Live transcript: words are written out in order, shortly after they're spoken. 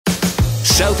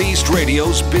Southeast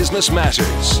Radio's Business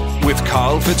Matters with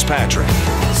Carl Fitzpatrick.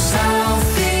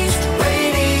 Southeast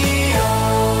Radio.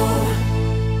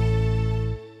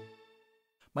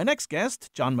 My next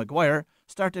guest, John Maguire,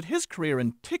 started his career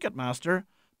in Ticketmaster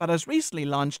but has recently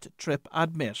launched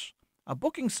TripAdmit, a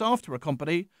booking software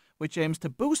company which aims to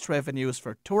boost revenues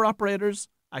for tour operators,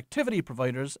 activity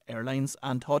providers, airlines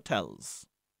and hotels.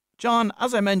 John,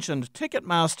 as I mentioned,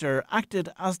 Ticketmaster acted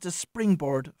as the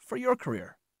springboard for your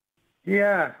career.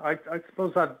 Yeah, I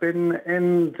suppose I've been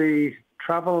in the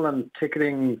travel and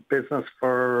ticketing business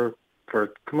for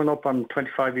coming up on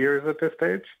 25 years at this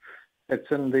stage. It's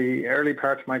in the early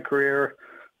part of my career.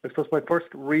 I suppose my first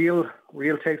real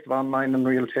taste of online and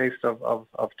real taste of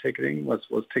ticketing was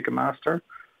Ticketmaster.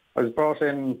 I was brought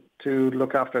in to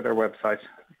look after their website.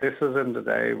 This was in the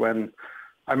day when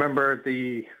I remember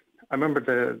the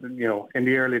in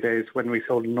the early days when we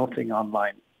sold nothing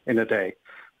online in a day.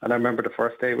 And I remember the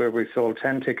first day where we sold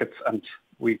 10 tickets and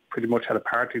we pretty much had a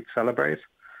party to celebrate.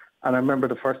 And I remember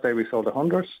the first day we sold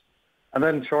 100. And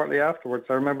then shortly afterwards,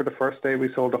 I remember the first day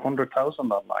we sold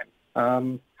 100,000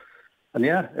 online. And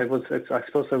yeah, I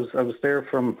suppose I was there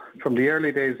from the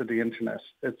early days of the internet.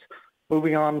 It's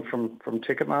moving on from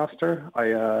Ticketmaster.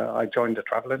 I joined the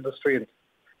travel industry and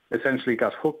essentially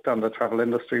got hooked on the travel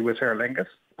industry with Aer Lingus.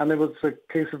 And it was a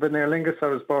case of in Aer Lingus I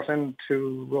was brought in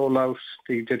to roll out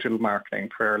the digital marketing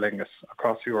for Aer Lingus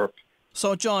across Europe.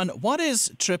 So John, what is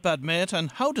TripAdmit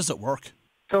and how does it work?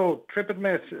 So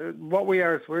TripAdmit, what we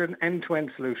are is we're an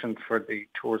end-to-end solution for the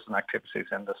tours and activities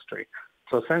industry.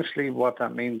 So essentially what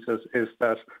that means is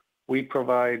that we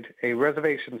provide a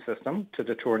reservation system to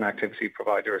the tour and activity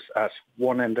providers at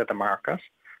one end of the market.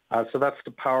 So that's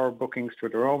to power bookings through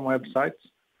their own websites.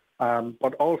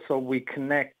 But also we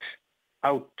connect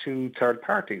out to third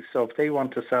parties. So if they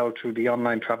want to sell through the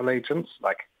online travel agents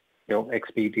like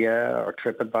Expedia or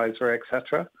TripAdvisor,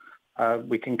 etc.,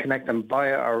 we can connect them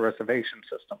via our reservation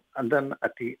system. And then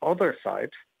at the other side,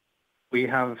 we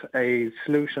have a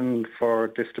solution for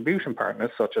distribution partners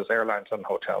such as airlines and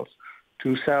hotels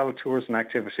to sell tours and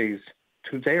activities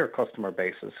to their customer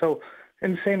bases. So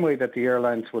in the same way that the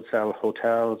airlines would sell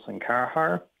hotels and car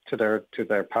hire to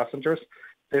their passengers,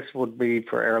 this would be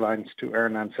for airlines to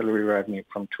earn ancillary revenue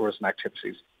from tours and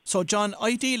activities. So John,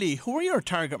 ideally, who are your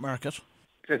target market?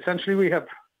 Essentially, we have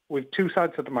two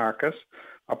sides of the market.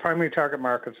 Our primary target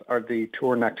markets are the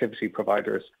tour and activity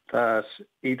providers that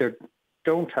either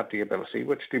don't have the ability,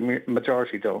 which the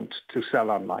majority don't, to sell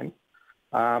online.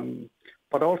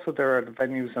 But also there are the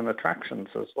venues and attractions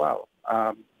as well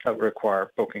that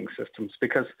require booking systems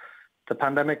because the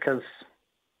pandemic has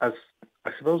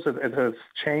I suppose it has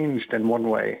changed in one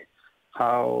way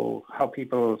how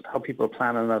people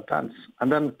plan in advance.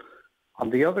 And then on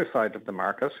the other side of the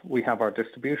market, we have our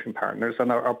distribution partners,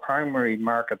 and our primary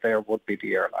market there would be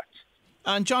the airlines.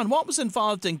 And John, what was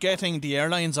involved in getting the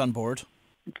airlines on board?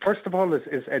 First of all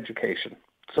is education.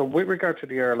 So with regard to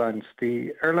the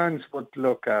airlines would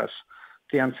look at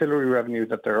the ancillary revenue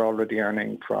that they're already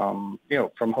earning from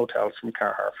hotels, from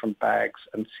car hire, from bags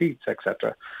and seats,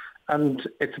 etc. And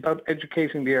it's about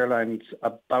educating the airlines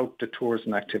about the tours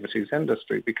and activities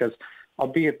industry because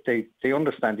albeit they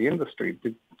understand the industry,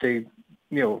 they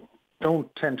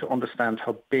don't tend to understand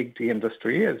how big the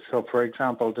industry is. So for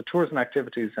example, the tours and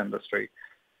activities industry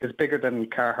is bigger than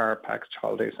car hire, package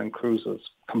holidays and cruises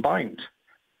combined.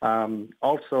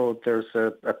 Also, there's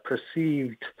a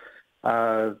perceived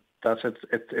that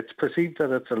it's perceived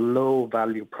that it's a low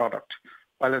value product,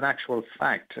 while in actual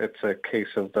fact it's a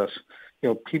case of that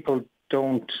people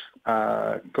don't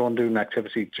go and do an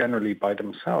activity generally by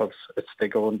themselves. They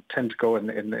tend to go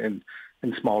in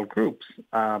small groups.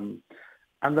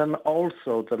 And then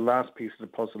also the last piece of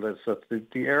the puzzle is that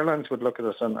the airlines would look at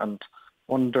us and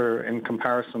wonder, in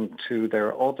comparison to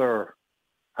their other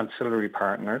ancillary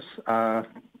partners,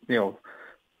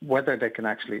 whether they can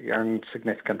actually earn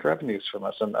significant revenues from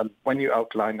us. And when you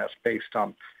outline that based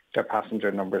on their passenger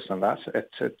numbers and that,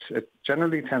 it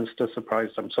generally tends to surprise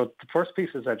them. So the first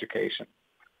piece is education.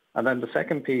 And then the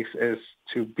second piece is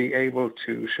to be able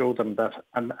to show them that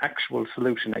an actual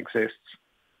solution exists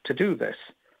to do this.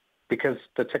 Because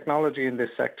the technology in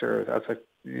this sector, as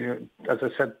I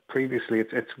said previously,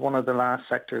 it's one of the last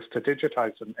sectors to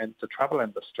digitize in the travel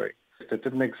industry. It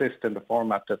didn't exist in the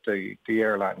format that the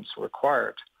airlines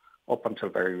required up until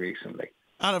very recently.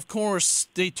 And of course,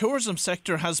 the tourism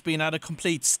sector has been at a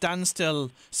complete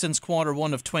standstill since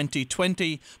Q1 of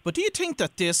 2020. But do you think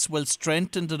that this will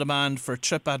strengthen the demand for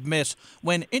TripAdmit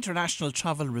when international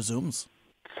travel resumes?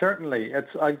 Certainly,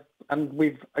 I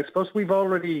suppose we've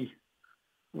already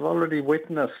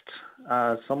witnessed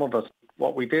some of it.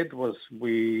 What we did was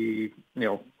we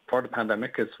for the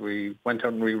pandemic is we went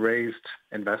out and we raised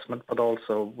investment, but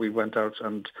also we went out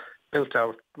and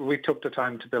we took the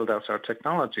time to build out our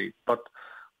technology. But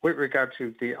with regard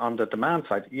to on the demand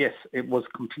side, yes, it was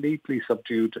completely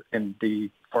subdued in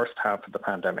the first half of the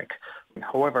pandemic.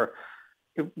 However,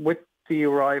 with the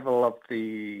arrival of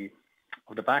the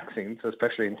vaccines,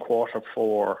 especially in quarter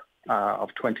four of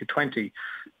 2020,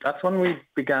 that's when we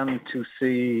began to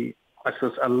see, I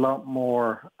suppose, a lot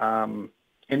more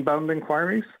inbound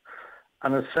inquiries.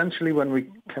 And essentially, when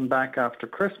we came back after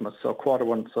Christmas, so quarter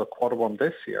one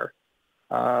this year,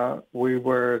 we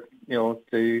were,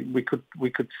 we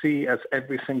could see as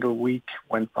every single week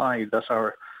went by that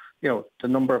the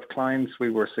number of clients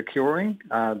we were securing,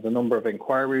 the number of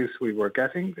inquiries we were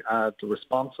getting, the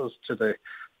responses to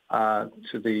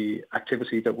the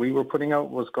activity that we were putting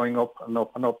out was going up and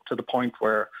up and up to the point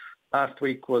where last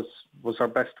week was our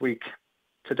best week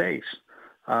to date.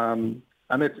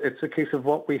 And it's a case of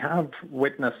what we have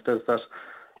witnessed is that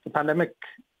the pandemic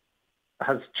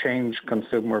has changed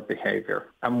consumer behaviour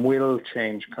and will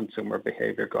change consumer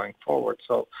behaviour going forward.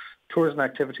 So tourism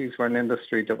activities were an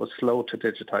industry that was slow to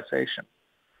digitisation.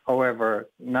 However,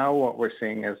 now what we're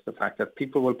seeing is the fact that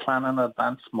people will plan in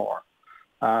advance more.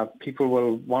 People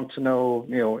will want to know,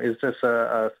 is this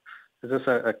a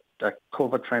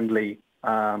COVID-friendly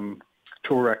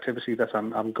tour activity that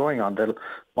I'm going on? They'll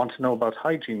want to know about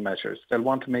hygiene measures. They'll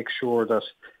want to make sure that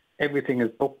everything is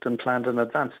booked and planned in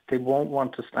advance. They won't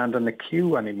want to stand in a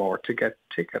queue anymore to get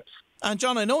tickets. And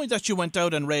John, I know that you went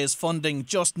out and raised funding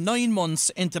just 9 months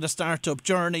into the startup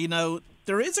journey. Now,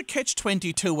 there is a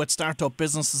catch-22 with startup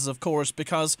businesses, of course,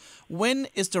 because when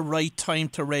is the right time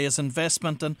to raise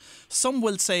investment? And some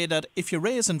will say that if you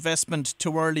raise investment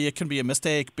too early, it can be a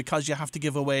mistake because you have to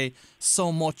give away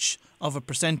so much of a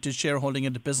percentage shareholding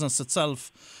in the business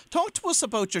itself. Talk to us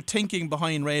about your thinking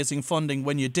behind raising funding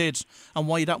when you did and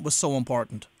why that was so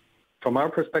important. From our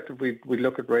perspective, we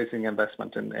look at raising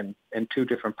investment in two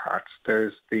different parts.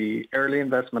 There's the early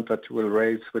investment that you will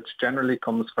raise, which generally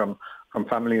comes from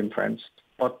family and friends.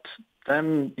 But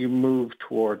then you move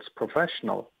towards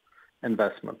professional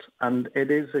investment. And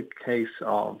it is a case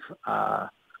of,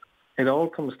 it all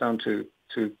comes down to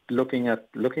looking at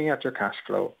your cash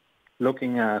flow,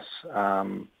 looking at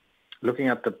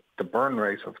the burn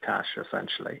rate of cash,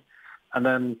 essentially. And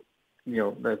then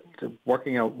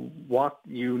working out what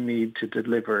you need to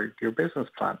deliver your business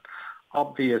plan.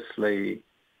 Obviously,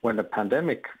 when the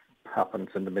pandemic happens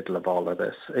in the middle of all of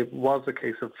this, it was a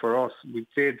case of, for us, we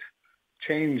did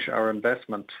change our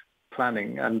investment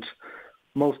planning, and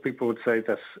most people would say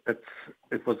that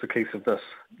it was a case of that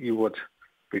you would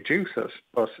reduce it,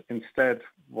 but instead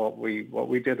what we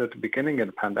did at the beginning of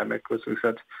the pandemic was we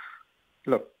said,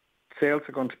 look, sales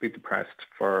are going to be depressed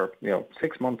for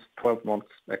 6 months, 12 months,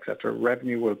 etc.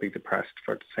 Revenue will be depressed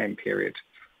for the same period.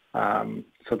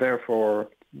 So therefore,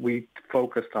 we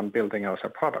focused on building out our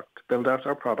product. To build out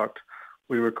our product,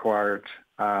 we required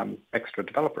extra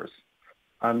developers.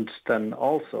 And then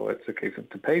also, it's a case of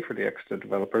to pay for the extra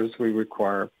developers, we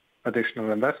require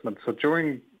additional investment. So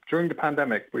during the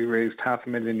pandemic, we raised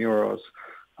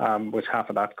 €500,000, with half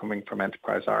of that coming from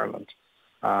Enterprise Ireland.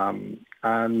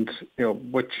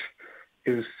 Which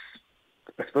is,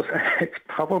 I suppose, it's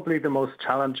probably the most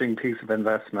challenging piece of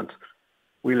investment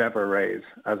we'll ever raise,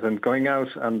 as in going out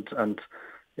and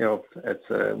it's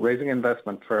raising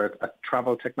investment for a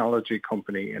travel technology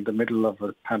company in the middle of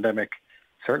a pandemic.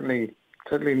 Certainly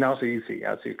not easy,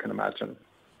 as you can imagine.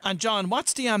 And John,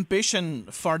 what's the ambition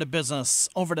for the business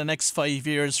over the next 5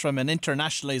 years from an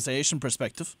internationalisation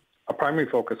perspective? Our primary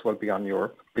focus will be on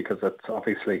Europe because that's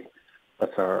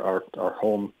our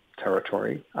home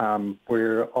territory.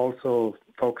 We're also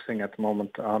focusing at the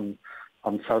moment on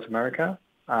South America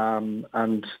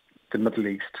and the Middle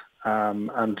East.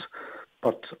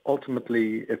 But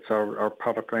ultimately, it's our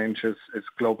product range is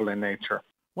global in nature.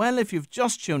 Well, if you've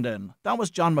just tuned in, that was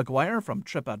John Maguire from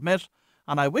TripAdmit,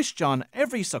 and I wish John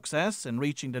every success in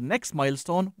reaching the next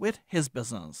milestone with his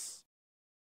business.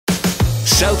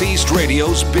 Southeast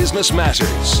Radio's Business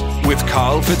Matters with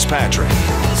Carl Fitzpatrick.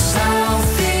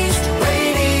 Southeast.